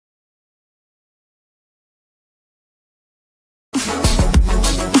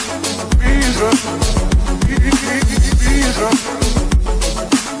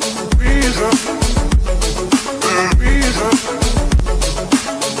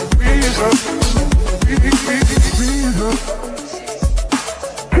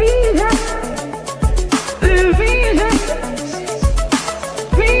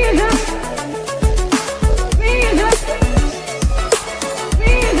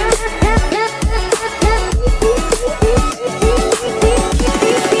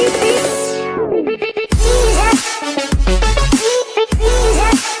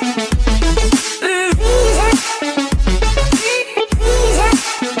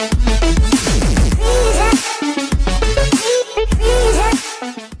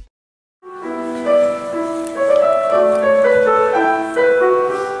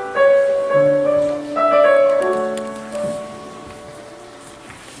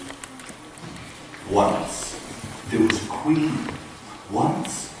Once there was a queen.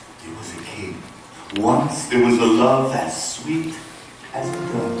 Once there was a king. Once there was a love as sweet as a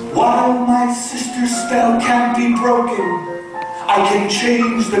dove. While my sister's spell can't be broken, I can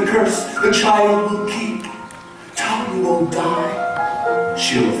change the curse the child will keep. Tommy won't die.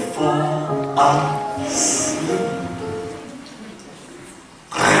 She'll fall asleep.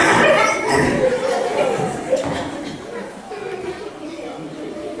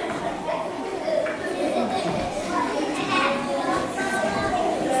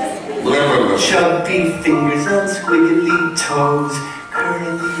 Chubby fingers on squiggly toes,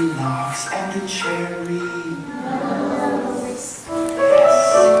 curly locks and a cherry nose.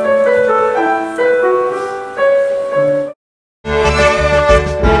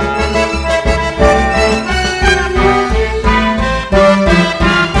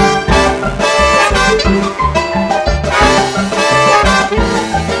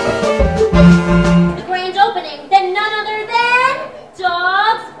 The grand opening, then none other than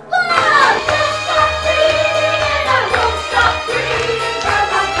Dogs Love!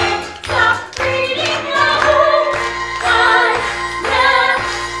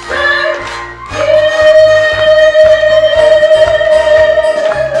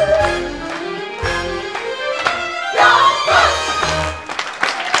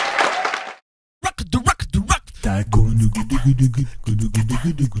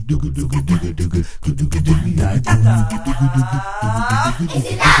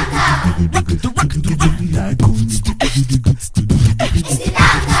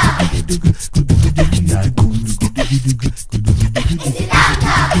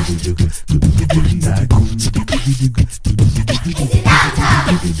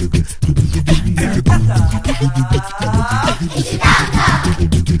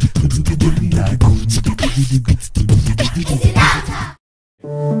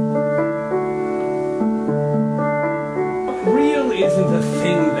 Real isn't a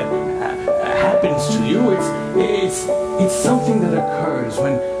thing that happens to you. It's something that occurs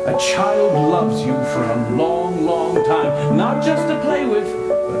when a child loves you for a long, long time. Not just to play with,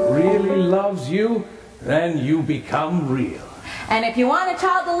 but really loves you. Then you become real. And if you want a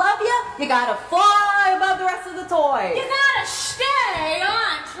child to love you, you gotta fly above the rest of the toys. You gotta stay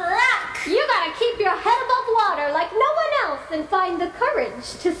on track. You gotta keep your head above water like no one else and find the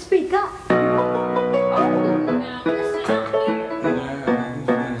courage to speak up.